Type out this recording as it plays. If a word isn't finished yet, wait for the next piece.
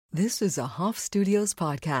This is a Hoff Studios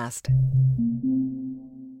podcast.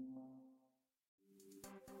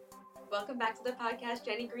 Welcome back to the podcast,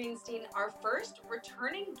 Jenny Greenstein, our first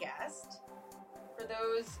returning guest. For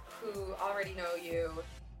those who already know you,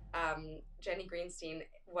 Jenny Greenstein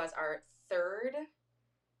was our third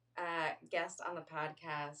guest on the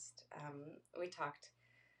podcast. We talked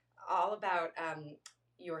all about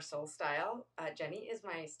your soul style. Jenny is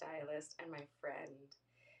my stylist and my friend.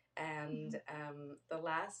 And the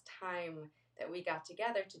last time that we got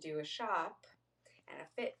together to do a shop and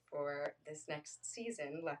a fit for this next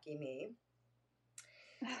season, lucky me,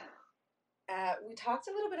 we talked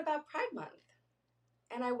a little bit about Pride Month.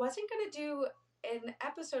 And I wasn't going to do an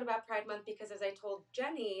episode about Pride Month because, as I told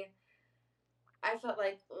Jenny, I felt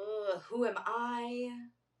like, ugh, who am I?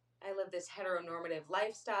 I live this heteronormative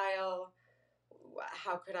lifestyle.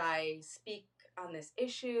 How could I speak on this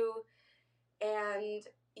issue? And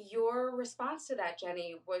your response to that,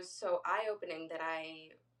 Jenny, was so eye-opening that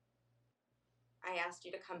I asked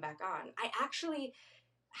you to come back on. I actually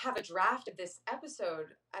have a draft of this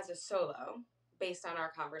episode as a solo based on our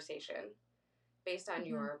conversation, based on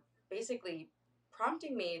your basically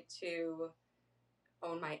prompting me to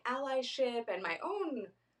own my allyship and my own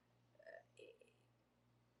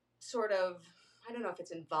sort of, I don't know if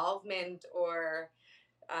it's involvement or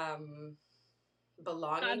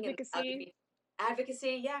belonging Advocacy.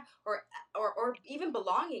 Advocacy, yeah, or even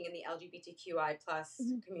belonging in the LGBTQI plus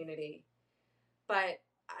community. But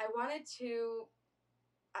I wanted to,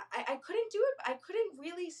 I couldn't do it. I couldn't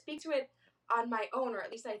really speak to it on my own, or at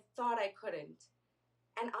least I thought I couldn't.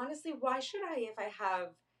 And honestly, why should I if I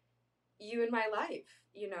have you in my life?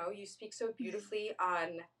 You know, you speak so beautifully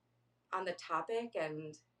on the topic,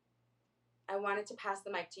 and I wanted to pass the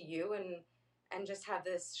mic to you and just have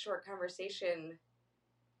this short conversation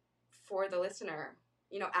for the listener,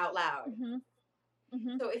 you know, out loud.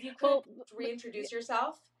 So if you could reintroduce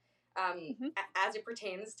yourself as it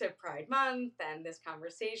pertains to Pride Month and this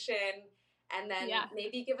conversation, and then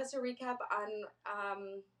maybe give us a recap on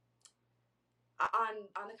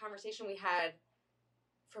the conversation we had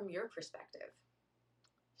from your perspective.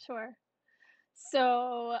 Sure.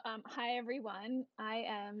 So, hi everyone. I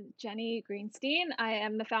am Jenny Greenstein. I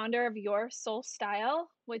am the founder of Your Soul Style,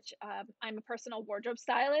 which I'm a personal wardrobe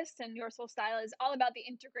stylist, and Your Soul Style is all about the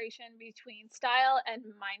integration between style and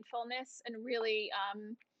mindfulness, and really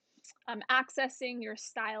accessing your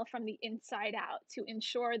style from the inside out to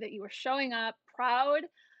ensure that you are showing up proud,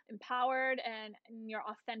 empowered, and in your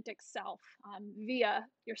authentic self via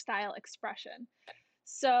your style expression.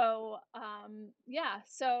 So,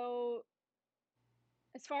 so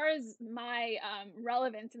as far as my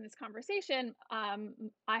relevance in this conversation,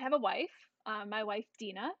 I have a wife, my wife,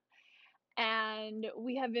 Dina, and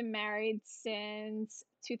we have been married since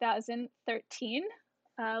 2013.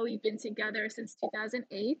 We've been together since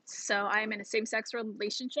 2008. So I'm in a same-sex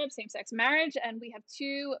relationship, same-sex marriage, and we have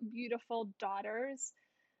two beautiful daughters,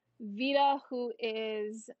 Vita, who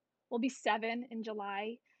will be 7 in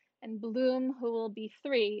July, and Bloom, who will be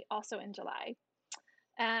 3 also in July.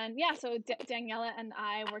 And so Daniela and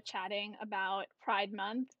I were chatting about Pride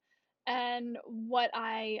Month, and what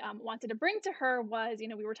I wanted to bring to her was,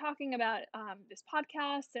 we were talking about this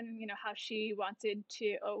podcast and, how she wanted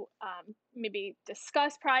to maybe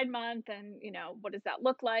discuss Pride Month and, what does that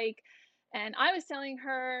look like? And I was telling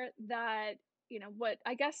her that, what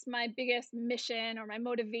I guess my biggest mission or my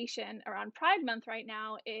motivation around Pride Month right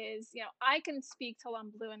now is, I can speak till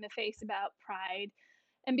I'm blue in the face about pride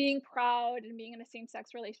and being proud and being in a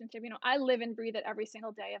same-sex relationship. I live and breathe it every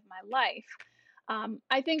single day of my life.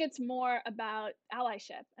 I think it's more about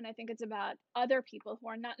allyship, and I think it's about other people who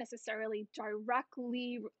are not necessarily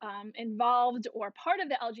directly involved or part of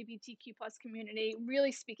the LGBTQ plus community,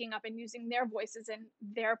 really speaking up and using their voices and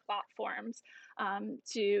their platforms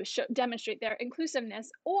to demonstrate their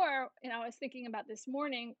inclusiveness. Or, I was thinking about this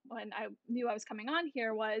morning when I knew I was coming on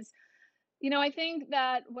here was, I think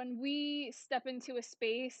that when we step into a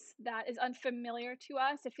space that is unfamiliar to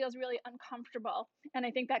us, it feels really uncomfortable. And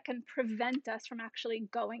I think that can prevent us from actually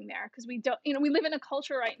going there, because we don't, we live in a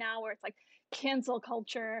culture right now where it's like cancel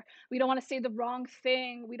culture. We don't want to say the wrong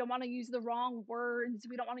thing. We don't want to use the wrong words.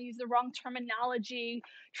 We don't want to use the wrong terminology,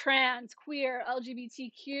 trans, queer,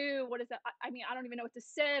 LGBTQ. What is that? I mean, I don't even know what to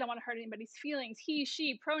say. I don't want to hurt anybody's feelings. He,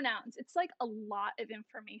 she, pronouns. It's like a lot of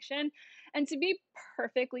information. And to be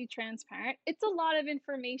perfectly transparent, it's a lot of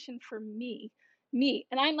information for me,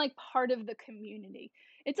 and I'm like part of the community.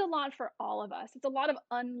 It's a lot for all of us. It's a lot of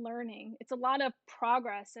unlearning. It's a lot of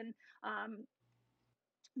progress, and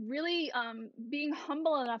really being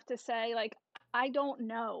humble enough to say, like, I don't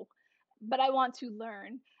know, but I want to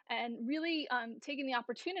learn. and really taking the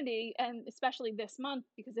opportunity, and especially this month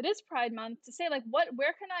because it is Pride Month, to say like,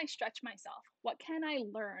 where can I stretch myself? What can I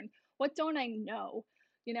learn? What don't I know?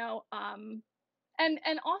 You know,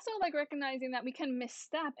 and also like recognizing that we can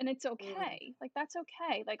misstep and it's Mm. okay. Like that's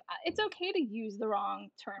okay. Like it's okay to use the wrong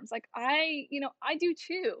terms. Like I do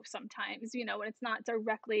too sometimes. When it's not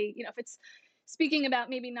directly, if it's speaking about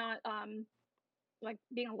maybe not like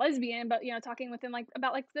being a lesbian, but talking within like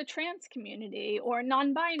about like the trans community or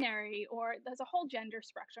non-binary, or there's a whole gender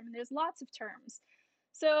spectrum and there's lots of terms.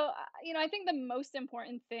 So I think the most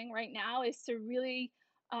important thing right now is to really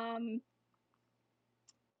um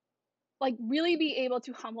like really be able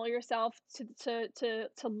to humble yourself to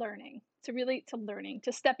learning,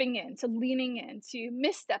 to stepping in, to leaning in, to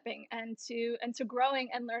misstepping, and to growing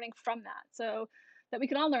and learning from that, so that we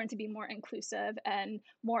can all learn to be more inclusive and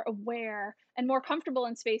more aware and more comfortable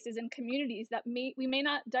in spaces and communities that we may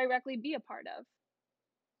not directly be a part of.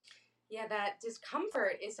 Yeah, that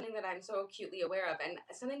discomfort is something that I'm so acutely aware of. And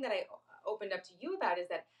something that I opened up to you about is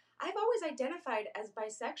that I've always identified as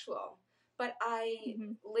bisexual, but I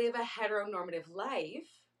Hmm. live a heteronormative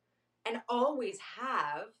life and always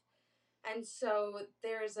have. And so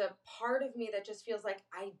there's a part of me that just feels like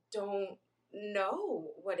I don't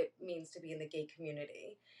know what it means to be in the gay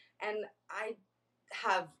community. And I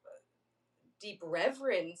have deep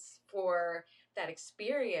reverence for that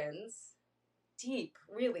experience, deep,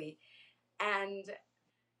 really. And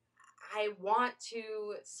I want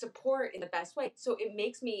to support in the best way. So it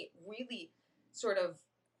makes me really sort of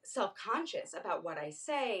self conscious about what I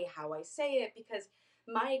say, how I say it, because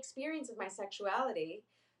my experience of my sexuality,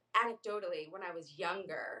 anecdotally, when I was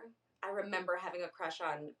younger, I remember having a crush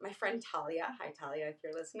on my friend Talia. Hi, Talia, if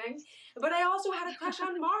you're listening. But I also had a crush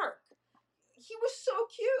on Mark. He was so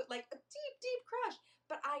cute, like a deep, deep crush.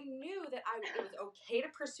 But I knew that it was okay to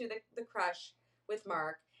pursue the crush with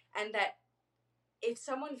Mark, and that if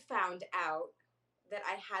someone found out that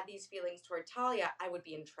I had these feelings toward Talia, I would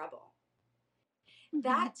be in trouble. Hmm.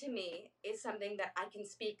 That to me is something that I can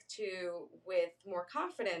speak to with more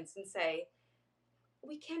confidence and say,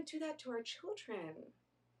 we can't do that to our children.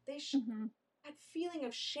 Hmm. That feeling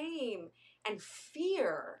of shame and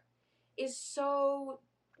fear is so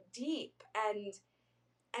deep,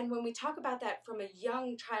 and when we talk about that from a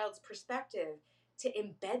young child's perspective, to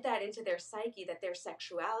embed that into their psyche, that their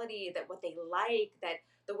sexuality, that what they like, that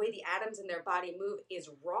the way the atoms in their body move is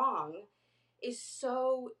wrong, is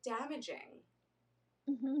so damaging.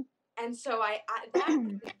 Hmm. And so that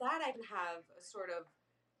I can have a sort of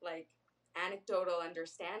like anecdotal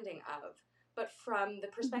understanding of. But from the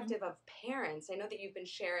Hmm. perspective of parents, I know that you've been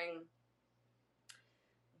sharing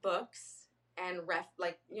books and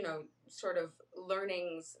sort of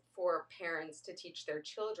learnings for parents to teach their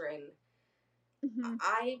children. Hmm.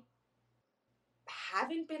 I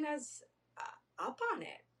haven't been as up on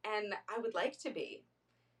it, and I would like to be.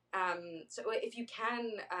 So if you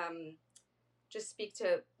can just speak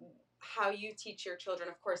to how you teach your children.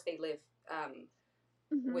 Of course, they live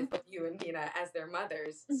Hmm. with you and Dina as their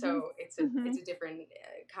mothers, Hmm. so it's a Hmm. it's a different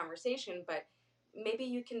conversation. But maybe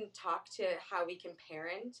you can talk to how we can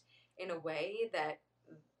parent in a way that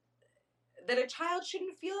a child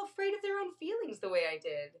shouldn't feel afraid of their own feelings the way I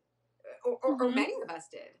did, or Hmm. many of us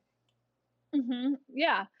did.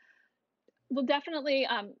 Yeah. Well, definitely,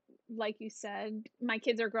 like you said, my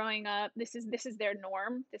kids are growing up. This is their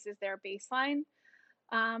norm. This is their baseline.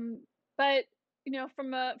 Um, but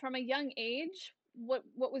from a young age, what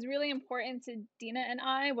was really important to Dina and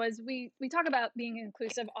I was we talk about being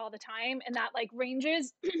inclusive all the time, and that like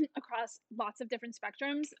ranges across lots of different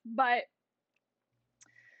spectrums. But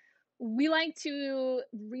we like to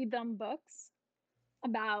read them books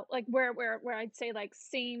about like where I'd say like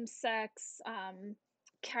same sex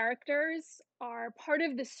characters are part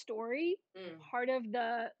of the story, Mm. part of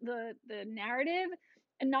the narrative,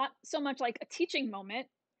 and not so much like a teaching moment,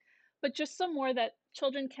 but just some more that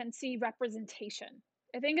children can see representation.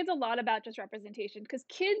 I think it's a lot about just representation because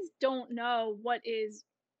kids don't know what is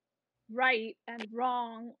right and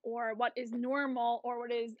wrong or what is normal or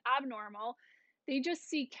what is abnormal. They just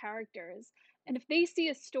see characters. And if they see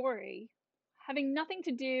a story having nothing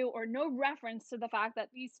to do or no reference to the fact that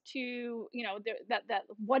these two, that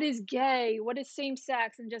what is gay, what is same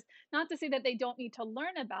sex, and just not to say that they don't need to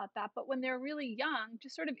learn about that, but when they're really young,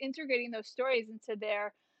 just sort of integrating those stories into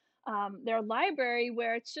their library,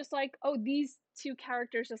 where it's just like, oh, these two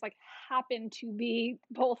characters just like happen to be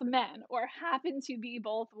both men or happen to be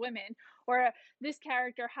both women, or this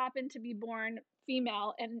character happened to be born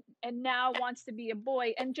female and now wants to be a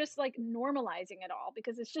boy, and just like normalizing it all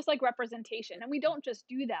because it's just like representation. And we don't just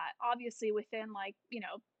do that obviously within like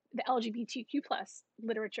the LGBTQ plus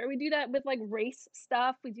literature. We do that with like race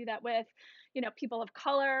stuff. We do that with, people of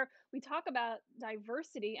color. We talk about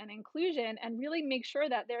diversity and inclusion and really make sure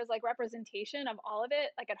that there's like representation of all of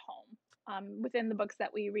it, like at home, within the books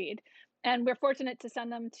that we read. And we're fortunate to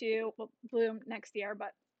send them to Bloom next year,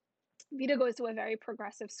 but Vita goes to a very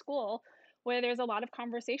progressive school where there's a lot of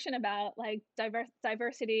conversation about like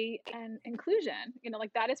diversity and inclusion.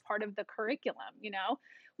 Like that is part of the curriculum.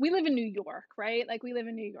 We live in New York, right? Like we live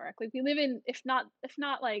in New York. Like we live in, if not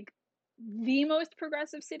like the most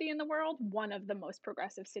progressive city in the world, one of the most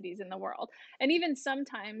progressive cities in the world. And even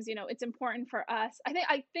sometimes, it's important for us.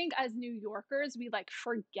 I think as New Yorkers, we like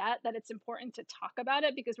forget that it's important to talk about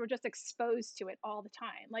it because we're just exposed to it all the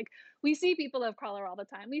time. Like we see people of color all the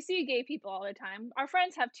time. We see gay people all the time. Our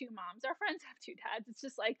friends have two moms. Our friends have two dads. It's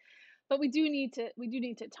just like, but we do need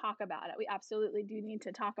to talk about it. We absolutely do need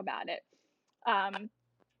to talk about it.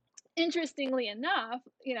 Interestingly enough,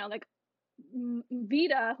 like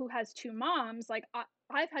Vita, who has two moms, like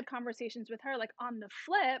I've had conversations with her, like on the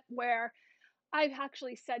flip, where I've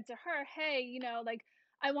actually said to her, hey, like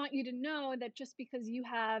I want you to know that just because you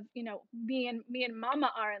have, me and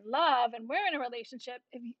mama are in love and we're in a relationship,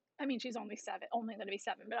 I mean, she's only going to be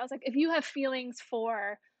 7, but I was like, if you have feelings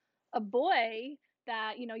for a boy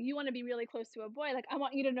that, you want to be really close to a boy, like I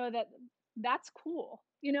want you to know that that's cool.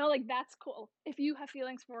 Like that's cool. If you have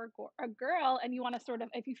feelings for a girl and you want to sort of,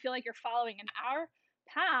 if you feel like you're following in our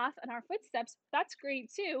path and our footsteps, that's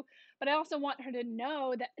great too. But I also want her to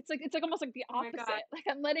know that it's like almost like the Oh my God. opposite. Like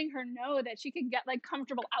I'm letting her know that she can get like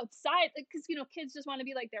comfortable outside, like because kids just want to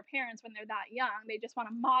be like their parents when they're that young. They just want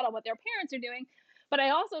to model what their parents are doing. But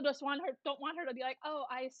I also just don't want her to be like, oh,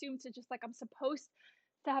 I assume to just like I'm supposed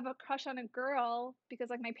to have a crush on a girl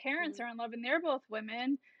because like my parents are in love and they're both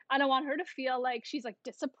women. I don't want her to feel like she's like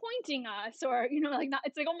disappointing us or like not.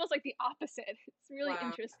 It's like almost like the opposite. It's really Wow.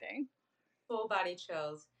 interesting. Full body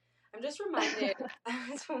chills. I'm just reminded,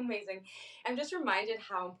 it's so amazing. I'm just reminded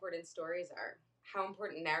how important stories are, how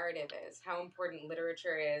important narrative is, how important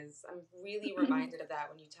literature is. I'm really reminded of that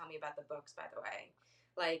when you tell me about the books, by the way.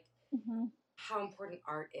 Like, how important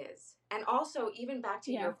art is. And also, even back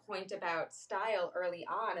to your point about style early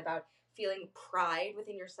on, about feeling pride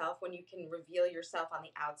within yourself when you can reveal yourself on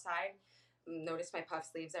the outside. Notice my puff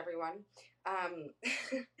sleeves, everyone.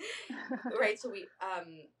 Right, so we...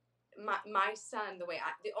 my son, the way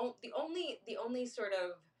the only sort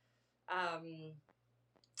of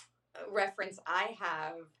reference I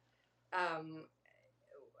have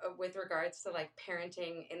with regards to like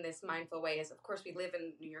parenting in this mindful way is, of course, we live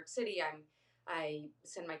in New York City. I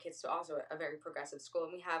send my kids to also a very progressive school,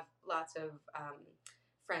 and we have lots of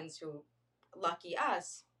friends who, lucky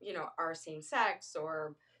us, are same sex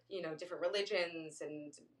or different religions,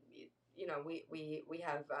 and we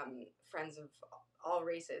have friends of all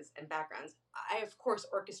races and backgrounds. I, of course,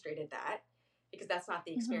 orchestrated that because that's not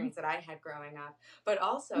the experience that I had growing up. But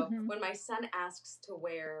also, when my son asks to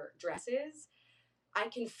wear dresses, I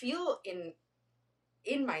can feel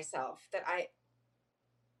in myself that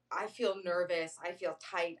I feel nervous, I feel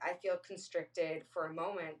tight, I feel constricted for a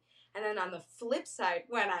moment. And then on the flip side,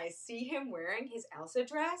 when I see him wearing his Elsa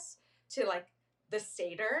dress to like the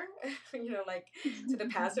Seder, like to the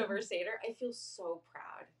Passover Seder, I feel so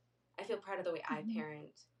proud. I feel proud of the way I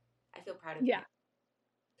parent. I feel proud of him.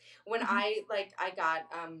 When I got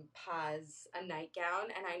Paz a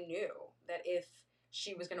nightgown, and I knew that if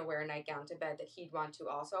she was going to wear a nightgown to bed, that he'd want to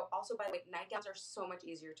also. Also, by the way, nightgowns are so much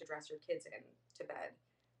easier to dress your kids in to bed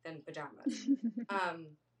than pajamas.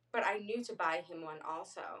 But I knew to buy him one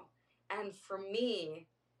also. And for me,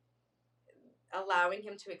 allowing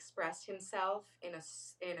him to express himself in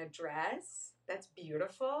a dress that's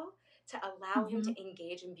beautiful, to allow him to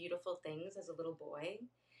engage in beautiful things as a little boy,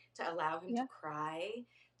 to allow him to cry,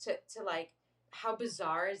 to like, how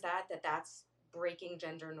bizarre is that's breaking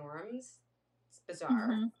gender norms? It's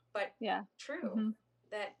bizarre, but true.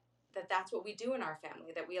 That's what we do in our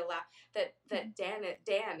family, that we allow that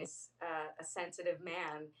Dan is a sensitive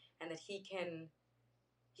man, and that he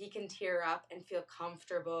can tear up and feel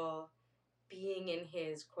comfortable being in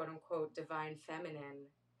his quote unquote divine feminine.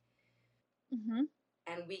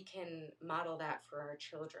 And we can model that for our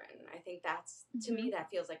children. I think that's, to me, that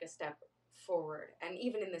feels like a step forward. And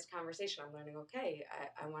even in this conversation, I'm learning, okay,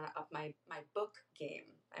 I want to up my book game.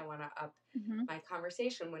 I want to up my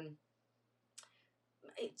conversation. When,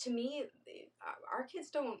 to me, our kids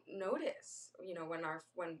don't notice,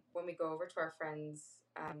 when we go over to our friend's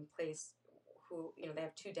place, who, they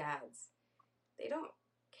have two dads, they don't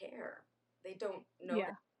care. They don't know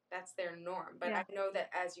that that's their norm. But I know that,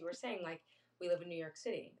 as you were saying, like, we live in New York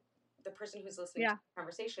City. The person who's listening to the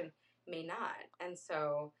conversation may not. And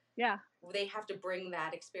so Yeah. they have to bring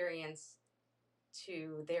that experience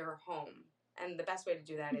to their home. And the best way to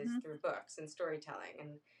do that is through books and storytelling.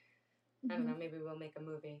 And I don't know, maybe we'll make a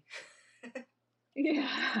movie.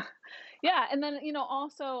 Yeah. Yeah, and then,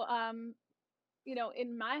 also,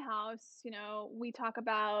 in my house, we talk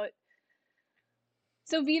about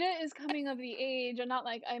so Vita is coming of the age, and not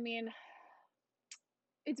like, I mean,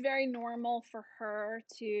 it's very normal for her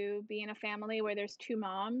to be in a family where there's 2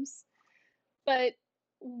 moms, but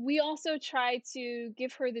we also try to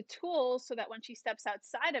give her the tools so that when she steps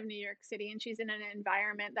outside of New York City and she's in an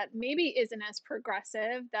environment that maybe isn't as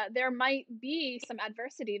progressive, that there might be some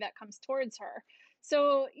adversity that comes towards her.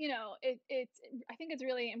 So, it's I think it's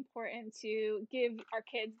really important to give our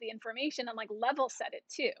kids the information and, like, level set it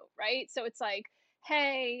too, right? So it's like,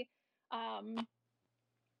 "Hey, um,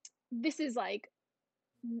 this is like,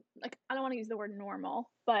 I don't want to use the word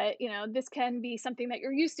normal, but this can be something that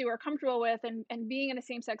you're used to or comfortable with, and being in a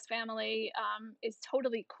same-sex family is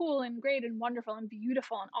totally cool and great and wonderful and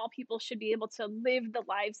beautiful, and all people should be able to live the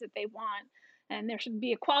lives that they want, and there should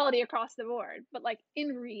be equality across the board. But like in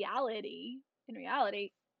reality,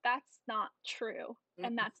 that's not true,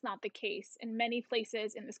 and that's not the case in many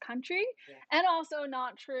places in this country, Yeah. and also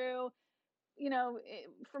not true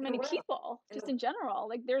for many people, just in general.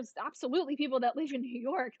 Like, there's absolutely people that live in New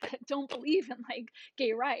York that don't believe in, like,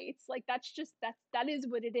 gay rights. Like, that is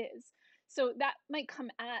what it is. So that might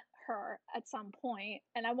come at her at some point,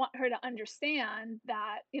 and I want her to understand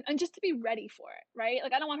that, and just to be ready for it, right?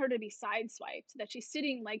 Like, I don't want her to be sideswiped, that she's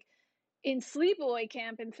sitting, like, in sleepaway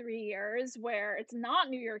camp in 3 years where it's not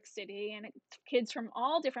New York City, and it's kids from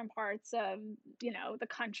all different parts of, the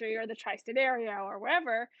country or the tri-state area or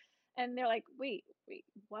wherever, and they're like, "Wait,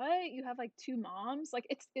 what? You have, like, 2 moms?" Like,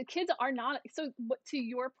 it's the kids are not, so what, to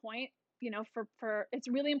your point, for it's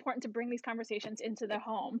really important to bring these conversations into the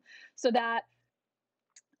home so that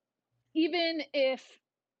even if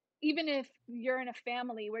even if you're in a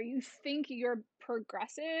family where you think you're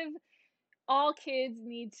progressive, all kids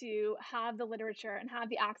need to have the literature and have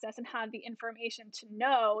the access and have the information to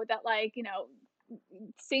know that, like,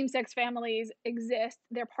 same-sex families exist.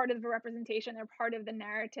 They're part of the representation, they're part of the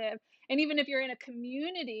narrative. And even if you're in a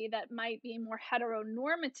community that might be more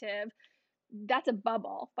heteronormative, that's a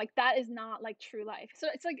bubble. Like, that is not like true life. So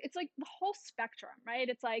it's like the whole spectrum, right?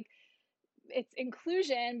 It's like it's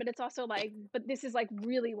inclusion, but it's also like, but this is like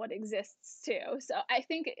really what exists too. So I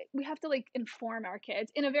think we have to, like, inform our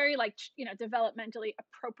kids in a very, like, developmentally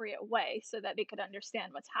appropriate way so that they could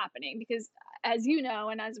understand what's happening. Because as you know,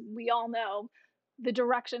 and as we all know, the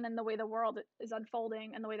direction and the way the world is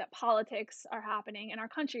unfolding and the way that politics are happening in our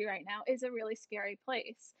country right now is a really scary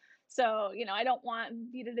place. So, I don't want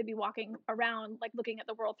Vita to be walking around, like, looking at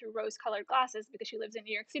the world through rose-colored glasses because she lives in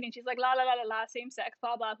New York City and she's like, "La, la, la, la, la, same sex,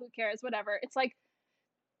 blah, blah, who cares, whatever." It's like,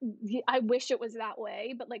 I wish it was that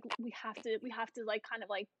way, but, like, we have to, like, kind of,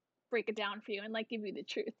 like, break it down for you and, like, give you the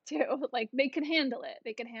truth too. Like, they can handle it.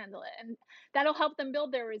 They can handle it, and that'll help them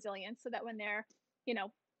build their resilience so that when they're, you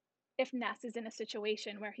know, if Ness is in a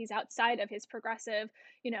situation where he's outside of his progressive,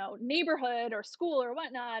 neighborhood or school or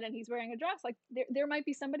whatnot, and he's wearing a dress, like, there might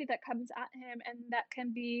be somebody that comes at him and that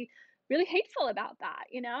can be really hateful about that.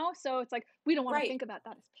 So it's like, we don't want to Right. think about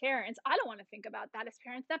that as parents. I don't want to think about that as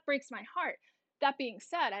parents. That breaks my heart. That being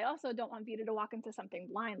said, I also don't want Vita to walk into something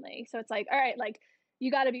blindly. So it's like, all right, like, you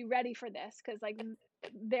got to be ready for this because, like,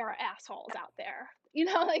 there are assholes out there.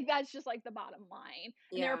 Like, that's just, like, the bottom line.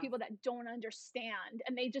 And there are Yeah. people that don't understand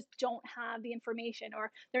and they just don't have the information,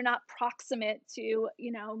 or they're not proximate to,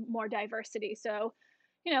 more diversity. So,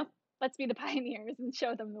 let's be the pioneers and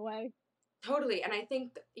show them the way. Totally. And I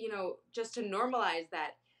think, just to normalize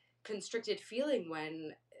that constricted feeling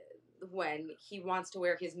when he wants to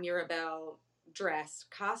wear his Mirabelle dress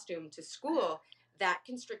costume to school, that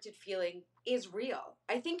constricted feeling is real.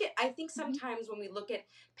 I think sometimes when we look at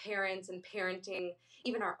parents and parenting,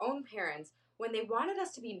 even our own parents, when they wanted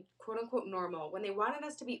us to be quote unquote normal, when they wanted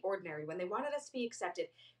us to be ordinary, when they wanted us to be accepted,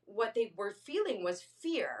 what they were feeling was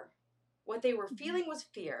fear. What they were feeling was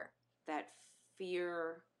fear. That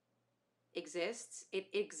fear exists. It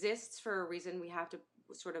exists for a reason. We have to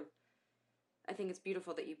sort of, I think it's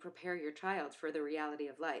beautiful that you prepare your child for the reality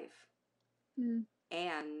of life. Mm.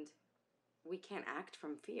 And we can't act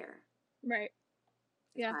from fear. Right.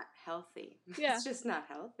 It's not healthy. Yeah. It's just not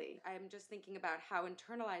healthy. I'm just thinking about how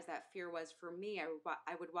internalized that fear was for me.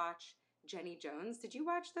 I would watch Jenny Jones. Did you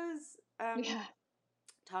watch those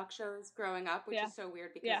talk shows growing up? Which is so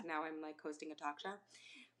weird because now I'm, like, hosting a talk show.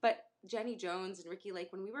 But Jenny Jones and Ricky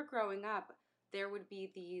Lake, when we were growing up, there would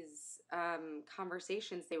be these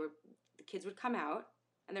conversations. The kids would come out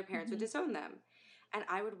and their parents would disown them. And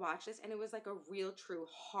I would watch this, and it was like a real, true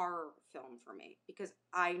horror film for me because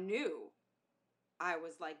I knew I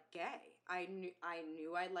was like gay. I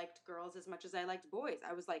knew I liked girls as much as I liked boys.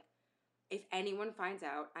 I was like, if anyone finds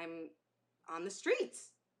out, I'm on the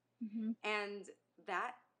streets. Mm-hmm. And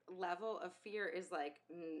that level of fear is like,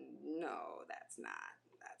 no, that's not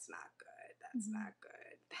good. That's Mm-hmm. not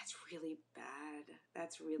good. That's really bad.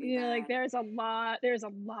 That's really Yeah, like bad. there's a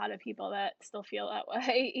lot of people that still feel that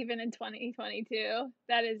way, even in 2022.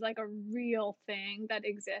 That is like a real thing that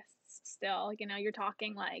exists still. You know, you're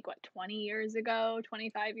talking like what, 20 years ago,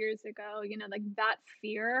 25 years ago, you know, like that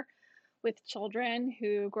fear with children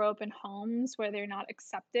who grow up in homes where they're not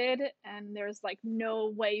accepted and there's like no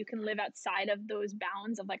way you can live outside of those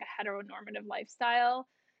bounds of like a heteronormative lifestyle.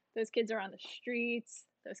 Those kids are on the streets,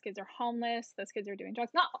 those kids are homeless, those kids are doing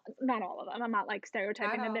drugs. Not all of them. I'm not like Not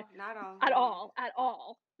stereotyping them all. Not all. at No. all, at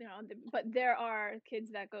all. You know, but there are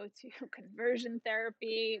kids that go to conversion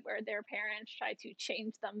therapy where their parents try to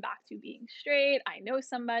change them back to being straight. I know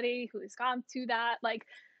somebody who's gone to that. Like,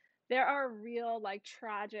 there are real like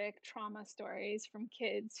tragic trauma stories from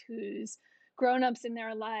kids whose grown-ups in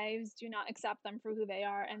their lives do not accept them for who they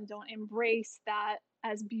are and don't embrace that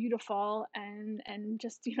as beautiful and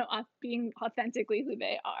just, you know, being authentically who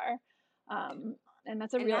they are. And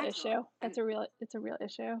that's a And real natural. issue. It's a real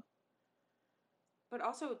issue. But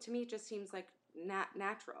also, to me, it just seems like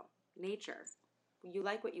natural nature. You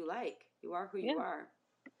like what you like. You are who you Yeah. are.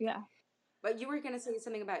 Yeah. But you were going to say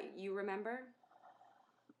something about you remember?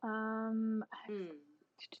 Um, Hmm.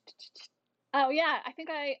 Oh yeah, I think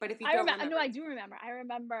But if you I don't remember. No, remember, I it's do okay. remember. I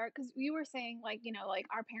remember because you were saying like, you know, like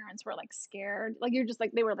our parents were like scared. Like you're just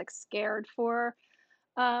like they were like scared for,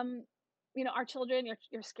 um, you know, our children.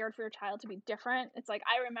 You're scared for your child to be different. It's like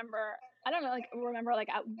I remember. I don't know, like remember like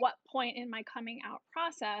at what point in my coming out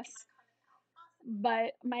process,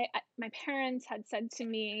 but my parents had said to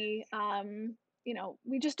me, you know,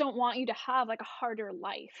 we just don't want you to have like a harder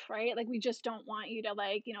life, right? Like we just don't want you to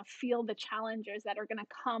like, you know, feel the challenges that are going to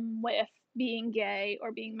come with being gay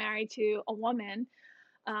or being married to a woman.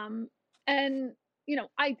 um and you know,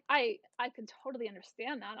 I could totally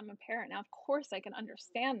understand that. I'm a parent now, of course I can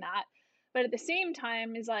understand that, but at the same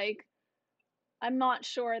time is like I'm not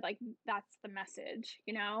sure like that's the message,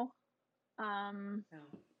 you know. um No,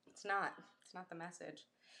 it's not. It's not the message.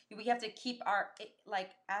 We have to keep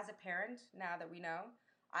like, as a parent, now that we know,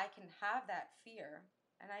 I can have that fear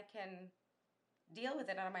and I can deal with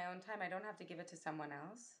it on my own time. I don't have to give it to someone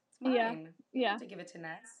else. It's yeah, mine. I don't have yeah, to give it to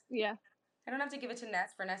Ness. yeah. I don't have to give it to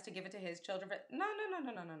Ness for Ness to give it to his children. But no.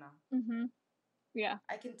 Mm-hmm. Yeah.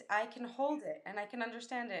 I can hold it and I can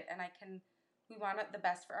understand it and we want the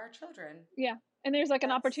best for our children. Yeah. And there's like an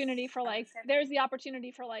That's opportunity for like understandable. there's the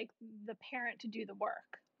opportunity for like the parent to do the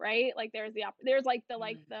work, right? Like there's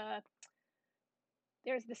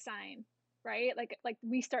there's the sign, right? Like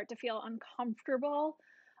we start to feel uncomfortable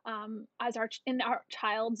as in our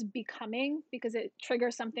child's becoming because it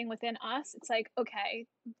triggers something within us. It's like, okay,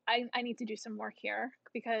 I need to do some work here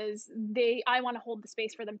because I want to hold the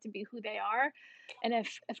space for them to be who they are. And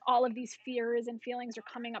if all of these fears and feelings are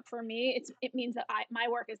coming up for me, it means that my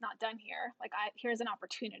work is not done here. Like here's an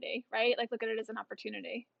opportunity, right? Like look at it as an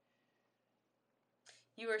opportunity.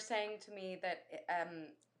 You were saying to me that,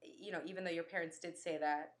 even though your parents did say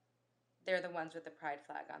that, they're the ones with the pride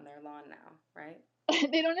flag on their lawn now, right?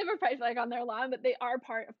 They don't have a pride flag on their lawn, but they are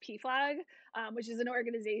part of PFLAG, which is an Oh,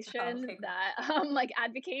 organization okay, cool. that like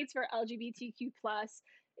advocates for LGBTQ plus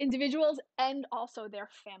individuals and also their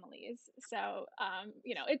families. So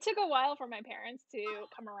you know, it took a while for my parents to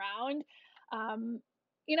come around. Um,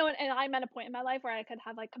 you know, and I'm at a point in my life where I could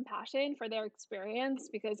have like compassion for their experience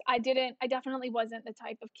because I definitely wasn't the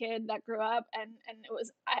type of kid that grew up and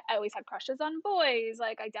I always had crushes on boys.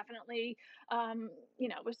 Like I definitely you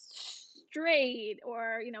know, was straight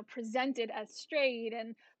or, you know, presented as straight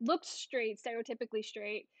and looked straight, stereotypically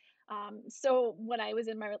straight. So when I was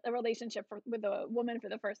in a relationship with a woman for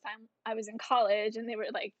the first time, I was in college and they were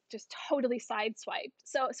like just totally sideswiped.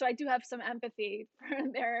 So I do have some empathy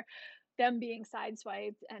for them being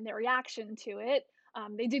sideswiped and their reaction to it.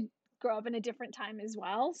 They did grow up in a different time as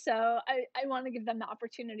well. So I want to give them the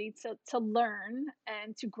opportunity to learn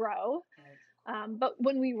and to grow. Right. But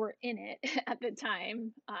when we were in it at the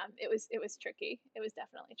time, it was tricky. It was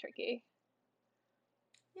definitely tricky.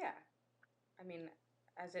 Yeah. I mean,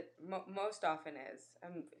 as it most often is.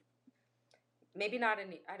 Maybe not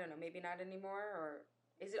any. I don't know. Maybe not anymore. Or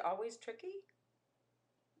is it always tricky?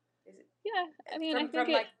 Is it Yeah, I mean, I from think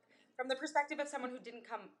from it. like from the perspective of someone who didn't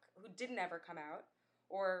ever come out,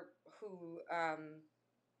 or who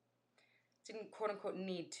didn't quote unquote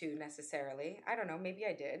need to necessarily. I don't know. Maybe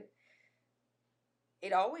I did.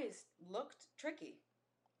 it always looked tricky.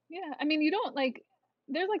 Yeah, I mean, you don't like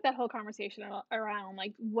there's like that whole conversation around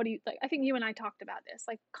like what do you like I think you and I talked about this,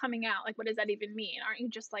 like coming out, like what does that even mean? Aren't you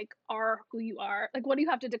just like are who you are? Like what do you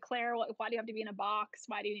have to declare? Why do you have to be in a box?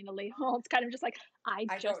 Why do you need a label? It's kind of just like I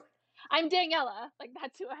don't. I'm Daniela, like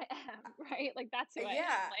that's who I am, right? Like that's who I am.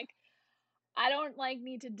 Yeah, Like I don't like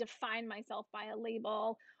need to define myself by a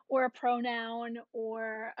label or a pronoun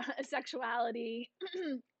or a sexuality.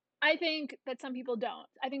 I think that some people don't.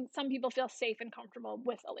 I think some people feel safe and comfortable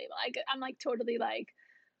with a label. I'm like totally like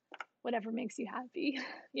whatever makes you happy,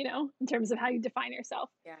 in terms of how you define yourself.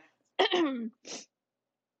 yeah,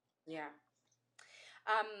 Yeah.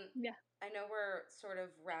 yeah. I know we're sort of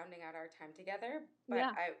rounding out our time together, but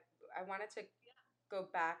Yeah. I wanted to go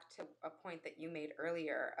back to a point that you made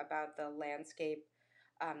earlier about the landscape,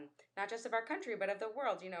 not just of our country but of the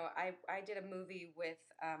world. I did a movie with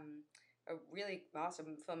a really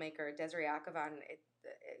awesome filmmaker, Desiree Akavan.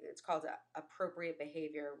 It's called Appropriate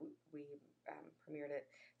Behavior. We premiered at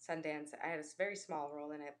Sundance. I had a very small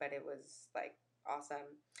role in it, but it was like awesome.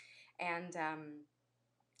 And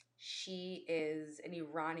she is an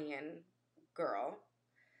Iranian girl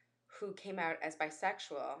who came out as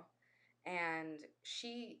bisexual, and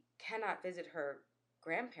she cannot visit her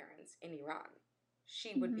grandparents in Iran.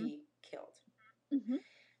 She would Hmm. be killed. Hmm.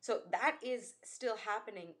 So that is still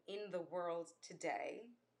happening in the world today.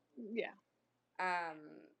 Yeah. Um,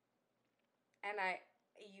 and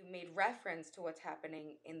you made reference to what's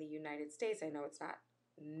happening in the United States. I know it's not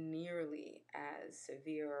nearly as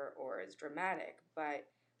severe or as dramatic, but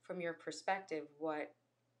from your perspective,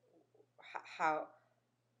 how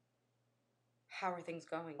how are things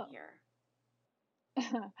going Oh. here?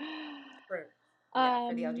 For for the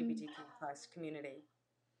um LGBTQ plus community.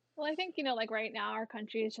 well, I think, like right now our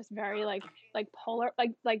country is just very like polar,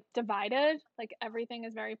 like divided. Like everything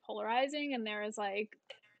is very polarizing, and there is like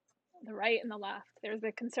the right and the left. There's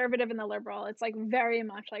the conservative and the liberal. It's like very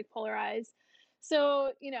much like polarized.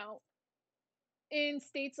 So, in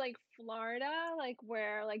states like Florida, like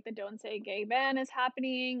where like the Don't Say Gay ban is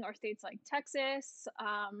happening, or states like Texas,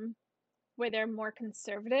 where they're more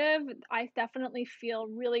conservative, I definitely feel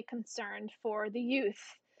really concerned for the youth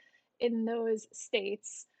in those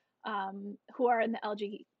states, who are in the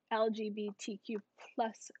LGBTQ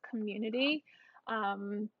plus community.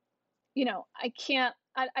 Um,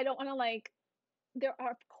 I don't want to like, there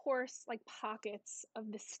are of course like pockets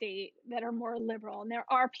of the state that are more liberal, and there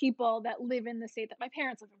are people that live in the state that my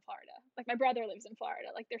parents live in Florida, like my brother lives in Florida,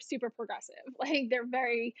 like they're super progressive, like they're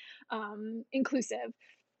very inclusive.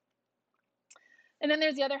 And then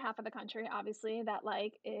there's the other half of the country, obviously, that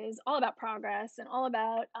like is all about progress and all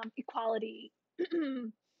about equality.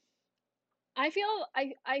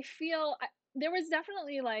 There was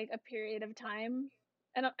definitely like a period of time,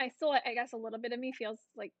 and I still, I guess, a little bit of me feels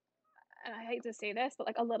like, and I hate to say this, but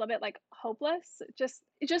like a little bit like hopeless. Just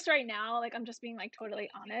right now, like I'm just being like totally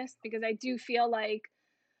honest, because I do feel like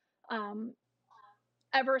um,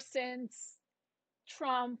 ever since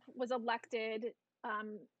Trump was elected,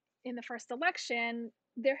 um, in the first election,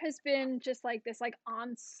 there has been just like this like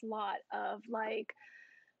onslaught of like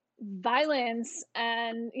violence,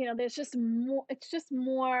 and there's just more, it's just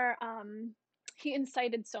more, he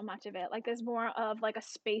incited so much of it, like there's more of like a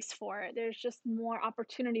space for it, there's just more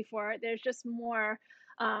opportunity for it, there's just more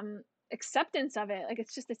acceptance of it, like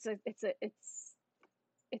it's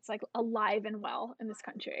like alive and well in this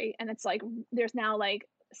country, and it's like there's now like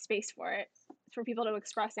space for it, for people to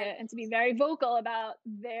express And it and to be very vocal about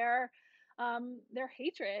their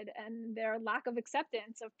hatred and their lack of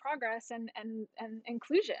acceptance of progress and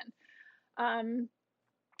inclusion. um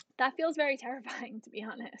that feels very terrifying, to be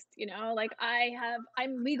honest. Like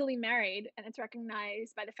I'm legally married, and it's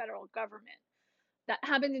recognized by the federal government. That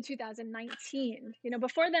happened in 2019.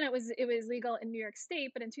 Before then it was legal in New York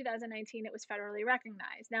State, but in 2019 it was federally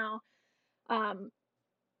recognized. Now, um,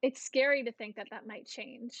 it's scary to think that that might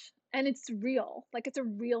change, and it's real. Like it's a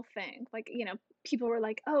real thing. Like, people were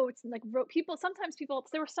like, oh, it's like people,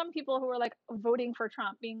 there were some people who were like voting for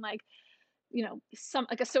Trump, being like, some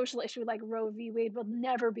like a social issue like Roe v. Wade will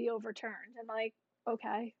never be overturned. And like,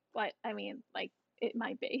 okay, but I mean, like it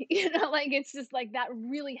might be, like it's just like that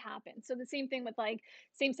really happened. So the same thing with like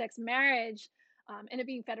same-sex marriage, and it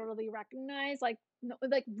being federally recognized, like no,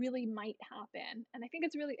 like really might happen. And I think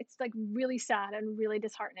it's like really sad and really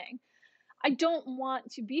disheartening. I don't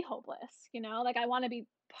want to be hopeless, like I want to be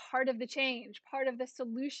part of the change, part of the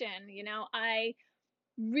solution. I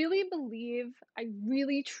really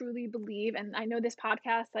truly believe, and I know this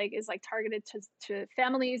podcast like is like targeted to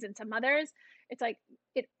families and to mothers. It's like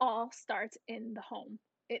it all starts in the home.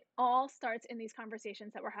 it all starts in these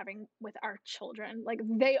conversations that we're having with our children. Like,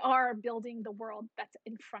 they are building the world that's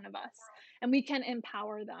in front of us, and we can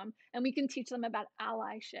empower them, and we can teach them about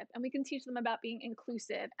allyship, and we can teach them about being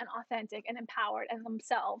inclusive and authentic and empowered and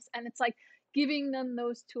themselves. And it's like giving them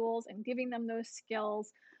those tools and giving them those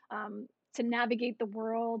skills, to navigate the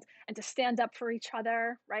world and to stand up for each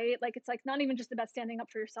other, right? Like, it's like not even just about standing up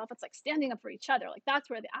for yourself, it's like standing up for each other. Like, that's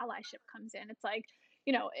where the allyship comes in. It's like,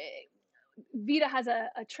 you know, Vita has a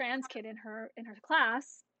trans kid in her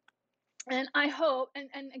class, and I hope, and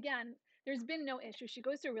again, there's been no issue. She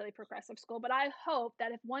goes to a really progressive school, but I hope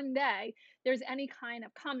that if one day there's any kind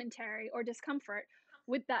of commentary or discomfort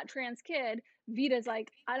with that trans kid, Vita's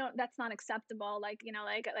like, I don't, that's not acceptable. Like, you know,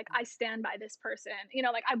 like I stand by this person. You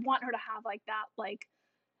know, like, I want her to have like that, like,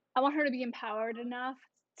 I want her to be empowered enough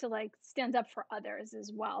to like stand up for others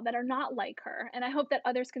as well that are not like her. And I hope that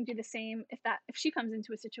others can do the same if she comes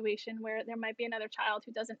into a situation where there might be another child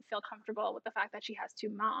who doesn't feel comfortable with the fact that she has two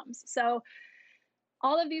moms. So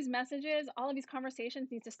all of these messages, all of these conversations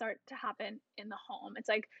need to start to happen in the home. It's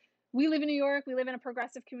like, we live in New York, we live in a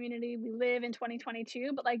progressive community, we live in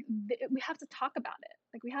 2022, but like, we have to talk about it.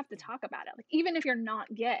 Like, we have to Yeah. talk about it. Like, even if you're not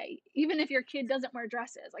gay, even if your kid doesn't wear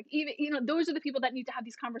dresses, like, even, you know, those are the people that need to have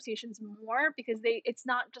these conversations more, because it's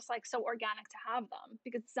not just like so organic to have them,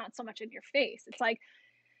 because it's not so much in your face. It's like,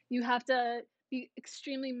 you have to be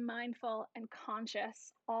extremely mindful and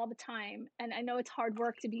conscious all the time. And I know it's hard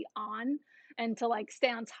work to be on and to like stay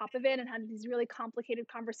on top of it and have these really complicated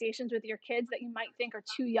conversations with your kids that you might think are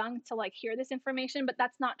too young to like hear this information, but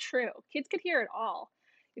that's not true. Kids could hear it all.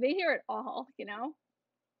 They hear it all, you know?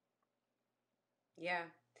 Yeah.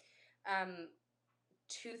 Um,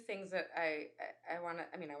 Two things that I want to,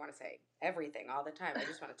 I mean, I want to say everything all the time. I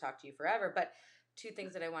just want to talk to you forever. But two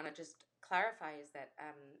things that I want to just clarify is that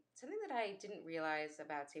something that I didn't realize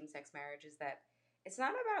about same sex marriage is that it's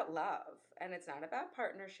not about love and it's not about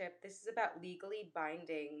partnership. This is about legally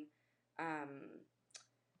binding, um,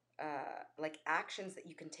 like actions that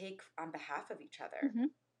you can take on behalf of each other. Mm-hmm.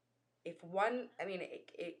 If one, I mean,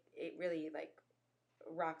 it really like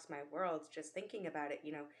rocks my world just thinking about it,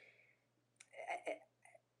 you know,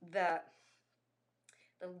 the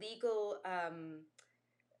the legal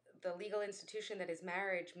the legal institution that is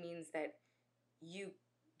marriage means that you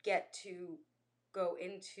get to go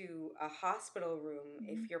into a hospital room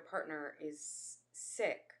Mm-hmm. if your partner is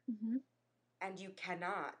sick, Mm-hmm. and you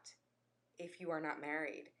cannot if you are not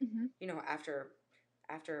married, Mm-hmm. you know, after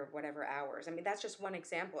whatever hours. I mean, that's just one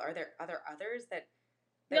example. Are there others that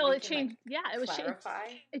Well, we it can like changed. Yeah, clarify?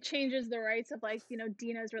 it changes the rights of like, you know,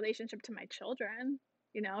 Dina's relationship to my children,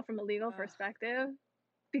 you know, from a legal Ugh. perspective,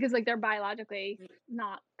 because like they're biologically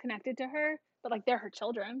not connected to her, but like they're her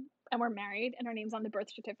children and we're married and her name's on the birth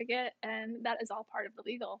certificate, and that is all part of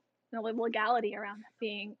the legality around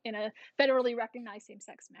being in a federally recognized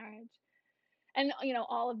same-sex marriage. And you know,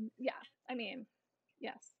 all of, yeah, I mean,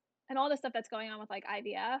 yes. And all the stuff that's going on with like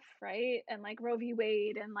IVF, right? And like Roe v.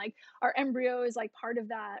 Wade, and like our embryo is like part of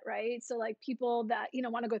that, right? So like people that, you know,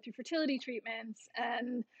 want to go through fertility treatments,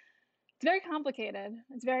 and it's very complicated.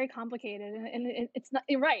 It's very complicated. And it's not,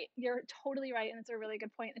 you're right. You're totally right. And it's a really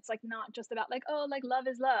good point. It's like not just about like, oh, like love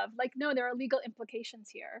is love. Like, no, there are legal implications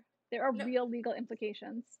here. There are No, real legal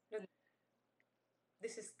implications. no,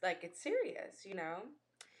 this is like it's serious, you know?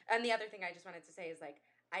 And the other thing I just wanted to say is like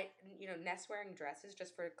you know, Ness wearing dresses,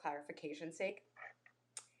 just for clarification's sake,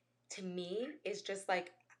 to me is just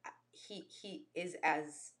like he is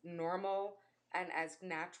as normal and as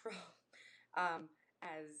natural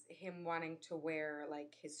as him wanting to wear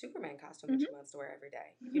like his Superman costume that Hmm. he wants to wear every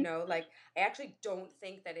day. You Hmm. know, like I actually don't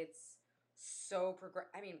think that it's so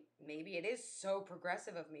I mean, maybe it is so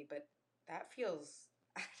progressive of me, but that feels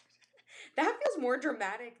that feels more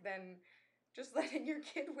dramatic than just letting your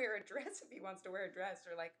kid wear a dress if he wants to wear a dress,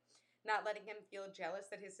 or like not letting him feel jealous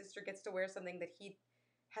that his sister gets to wear something that he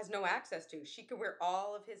has no access to. She could wear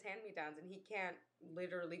all of his hand-me-downs and he can't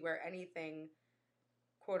literally wear anything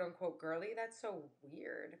quote unquote girly. That's so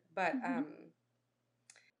weird. But Hmm.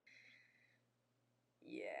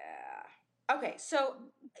 yeah. Okay, so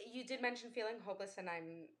you did mention feeling hopeless, and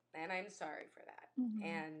I'm sorry for that. Hmm.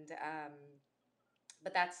 And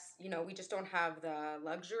but that's, you know, we just don't have the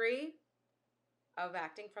luxury of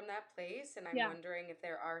acting from that place, and I'm Yeah. wondering if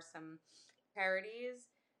there are some charities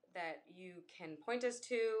that you can point us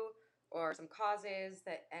to, or some causes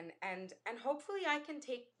that, and hopefully I can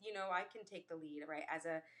take, you know, I can take the lead, right, as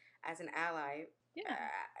an ally. Yeah.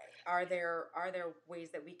 Are there ways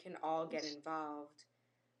that we can all get involved,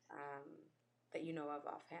 that you know of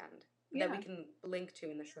offhand, that we Yeah. can link to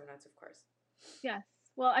in the show notes, of course? Yes.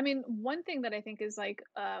 Well, I mean, one thing that I think is like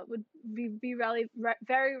would be very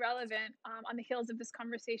relevant on the heels of this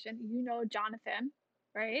conversation. You know Jonathan,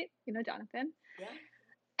 right? You know Jonathan. Yeah.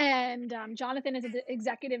 And Jonathan is the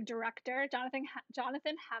executive director. Jonathan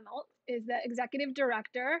Hamill is the executive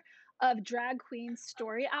director of Drag Queen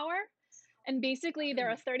Story Hour. And basically, there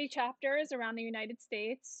are 30 chapters around the United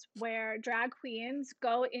States where drag queens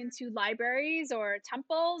go into libraries or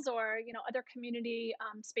temples or other community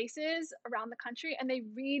spaces around the country, and they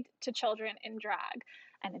read to children in drag.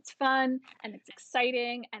 And it's fun, and it's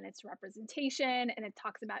exciting, and it's representation, and it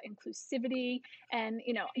talks about inclusivity. And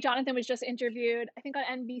Jonathan was just interviewed, I think, on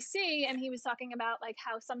NBC, and he was talking about like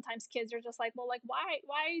how sometimes kids are just like, well, like why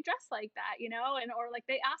are you dressed like that, and or like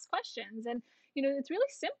they ask questions, and it's really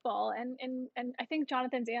simple. And I think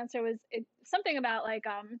Jonathan's answer was something about like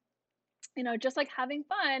just like having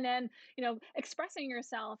fun and expressing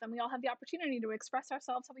yourself, and we all have the opportunity to express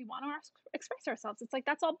ourselves how we want to express ourselves. It's like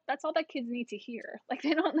that's all that kids need to hear. Like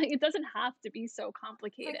they don't, like, it doesn't have to be so It's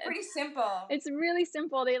complicated. like pretty simple. It's really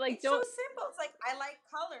simple. They like It's don't so simple. It's like I like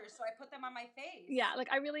colors, so I put them on my face. Yeah, like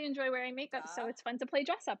I really enjoy wearing makeup, so Duh. it's fun to play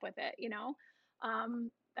dress up with it,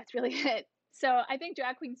 That's really it. So I think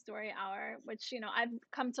Drag Queen Story Hour, which, I've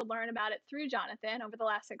come to learn about it through Jonathan over the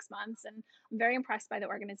last 6 months, and I'm very impressed by the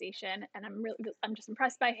organization, and I'm just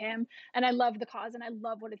impressed by him, and I love the cause, and I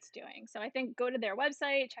love what it's doing. So I think go to their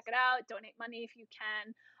website, check it out, donate money if you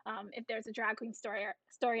can. If there's a Drag Queen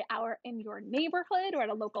Story Hour in your neighborhood or at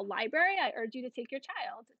a local library, I urge you to take your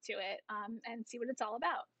child to it and see what it's all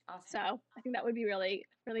about. Awesome. So I think that would be really,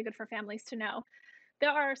 really good for families to know.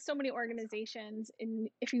 There are so many organizations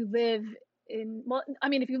if you live in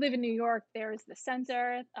New York, there's the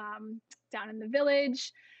center down in the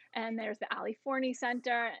Village, and there's the Ali Forney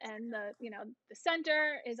Center, and the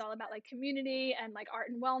center is all about like community and like art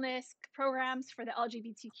and wellness programs for the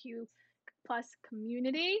LGBTQ plus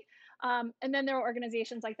community. And then there are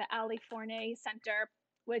organizations like the Ali Forney Center,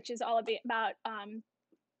 which is all about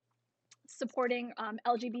supporting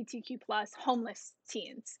LGBTQ plus homeless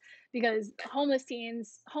teens, because homeless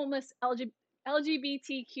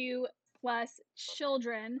LGBTQ plus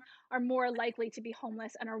children are more likely to be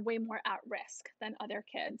homeless and are way more at risk than other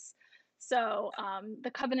kids. So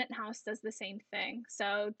the Covenant House does the same thing.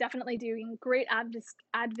 So definitely doing great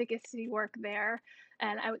advocacy work there.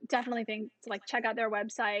 And I would definitely think to like check out their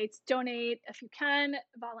websites, donate if you can,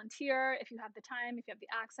 volunteer if you have the time, if you have the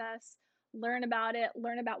access. Learn about it,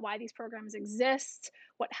 learn about why these programs exist,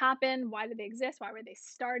 what happened, why did they exist, why were they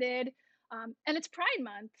started. And it's Pride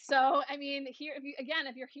Month. So, I mean, if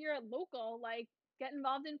you're here local, like get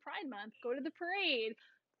involved in Pride Month, go to the parade.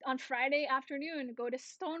 On Friday afternoon, go to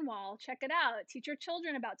Stonewall, check it out. Teach your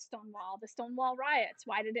children about Stonewall, the Stonewall riots.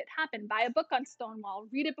 Why did it happen? Buy a book on Stonewall,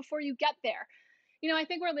 read it before you get there. I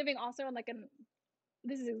think we're living also in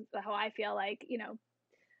this is how I feel like,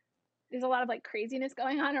 there's a lot of like craziness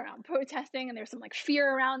going on around protesting, and there's some like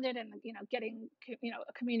fear around it, and getting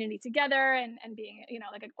a community together and being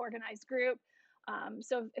like an organized group.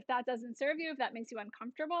 So if that doesn't serve you, if that makes you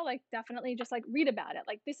uncomfortable, like definitely just like read about it.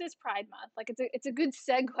 Like this is Pride Month. Like it's a good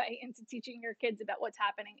segue into teaching your kids about what's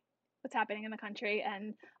happening in the country,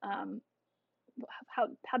 and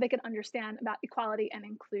how they can understand about equality and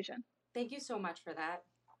inclusion. Thank you so much for that.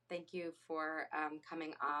 Thank you for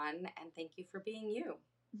coming on, and thank you for being you.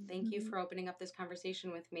 Thank you for opening up this conversation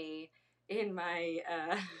with me in my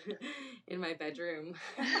in my bedroom.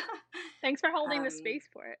 Thanks for holding the space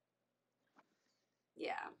for it.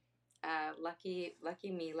 Yeah. Lucky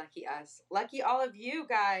me, lucky us. Lucky all of you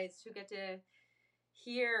guys who get to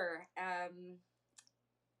hear.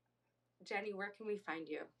 Jenny, where can we find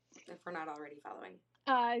you if we're not already following?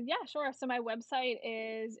 Yeah, sure. So my website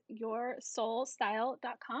is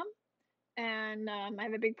yoursoulstyle.com. And I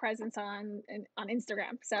have a big presence on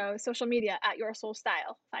Instagram. So social media at Your Soul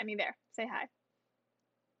Style. Find me there. Say hi.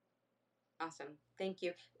 Awesome. Thank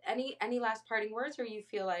you. Any last parting words, or you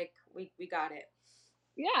feel like we got it?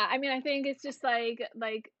 Yeah, I mean, I think it's just like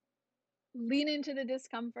lean into the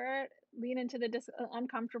discomfort, lean into the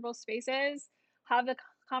uncomfortable spaces, have the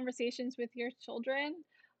conversations with your children,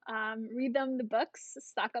 read them the books,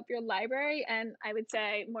 stock up your library, and I would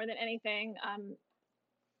say more than anything,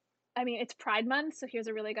 I mean, it's Pride Month, so here's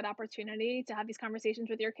a really good opportunity to have these conversations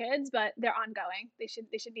with your kids, but they're ongoing. They should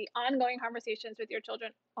be ongoing conversations with your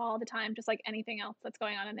children all the time, just like anything else that's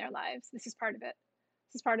going on in their lives. This is part of it.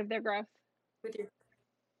 This is part of their growth.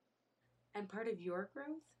 And part of your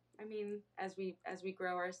growth. I mean, as we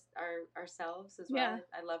grow ourselves as well. Yeah.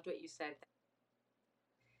 I loved what you said.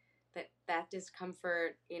 That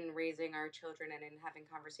discomfort in raising our children and in having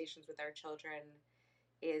conversations with our children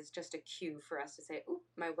is just a cue for us to say, "Ooh,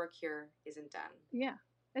 my work here isn't done." Yeah.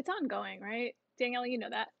 It's ongoing, right? Danielle, you know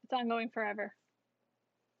that. It's ongoing forever.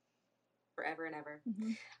 Forever and ever.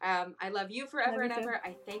 Mm-hmm. I love you forever Love you and too. ever.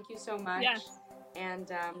 I thank you so much. Yes. And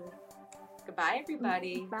goodbye,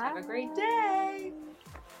 everybody. Bye. Have a great day.